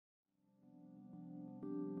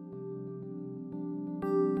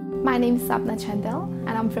my name is Sapna and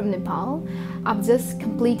I'm from Nepal. I've just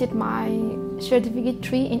completed my certificate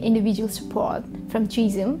 3 in individual support from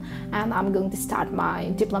Chisholm, and I'm going to start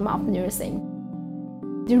my diploma of nursing.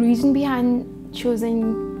 The reason behind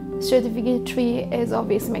choosing certificate 3 is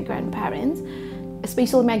obviously my grandparents,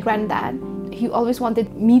 especially my granddad. He always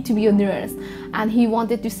wanted me to be a nurse, and he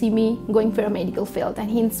wanted to see me going for a medical field, and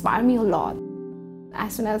he inspired me a lot.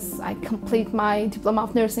 As soon as I complete my diploma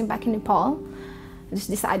of nursing back in Nepal, I just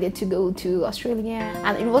decided to go to Australia,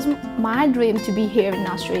 and it was my dream to be here in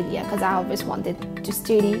Australia because I always wanted to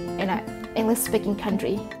study in an English-speaking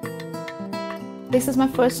country. This is my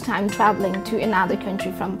first time traveling to another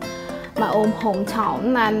country from my own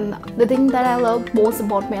hometown, and the thing that I love most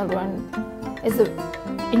about Melbourne is the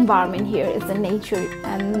environment here, it's the nature,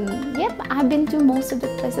 and yep, I've been to most of the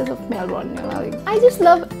places of Melbourne. I just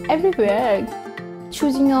love everywhere.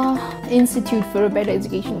 Choosing an institute for a better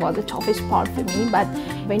education was the toughest part for me, but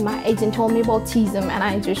when my agent told me about Chisholm, and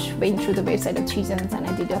I just went through the website of Chisholm and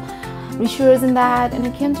I did a research in that, and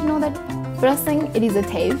I came to know that first thing, it is a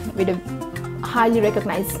TAFE with a highly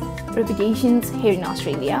recognized reputations here in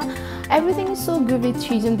Australia. Everything is so good with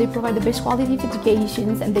Chisholm. They provide the best quality of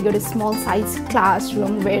education, and they got a small size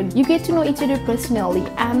classroom where you get to know each other personally.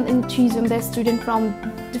 And in Chisholm, there's students from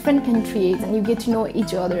different countries, and you get to know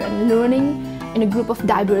each other, and learning in a group of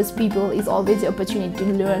diverse people is always the opportunity to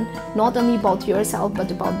learn not only about yourself but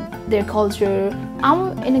about their culture.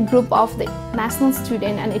 I'm in a group of the national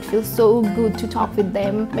students, and it feels so good to talk with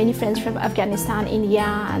them. Many friends from Afghanistan, India,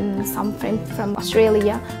 and some friends from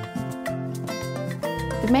Australia.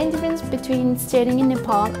 The main difference between studying in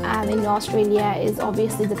Nepal and in Australia is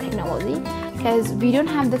obviously the technology, because we don't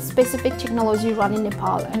have the specific technology run in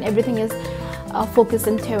Nepal, and everything is focused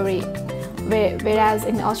in theory. Whereas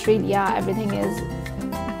in Australia, everything is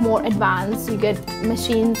more advanced. You get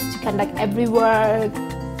machines to conduct every work.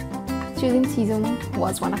 Choosing Chisholm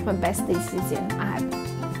was one of my best decisions I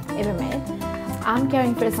have ever made. I'm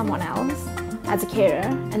caring for someone else as a carer,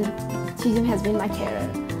 and Chisholm has been my carer.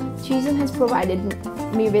 Chisholm has provided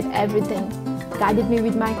me with everything, guided me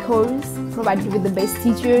with my course, provided me with the best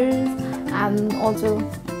teachers, and also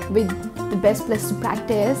with the best place to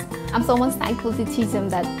practice. I'm so much thankful to Chisholm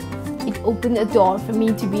that it opened a door for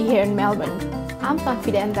me to be here in Melbourne. I'm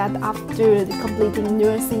confident that after completing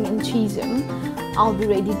nursing in Chisholm, I'll be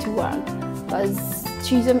ready to work, because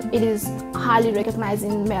Chisholm, it is highly recognized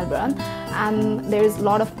in Melbourne, and there's a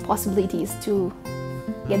lot of possibilities to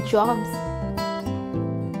get jobs.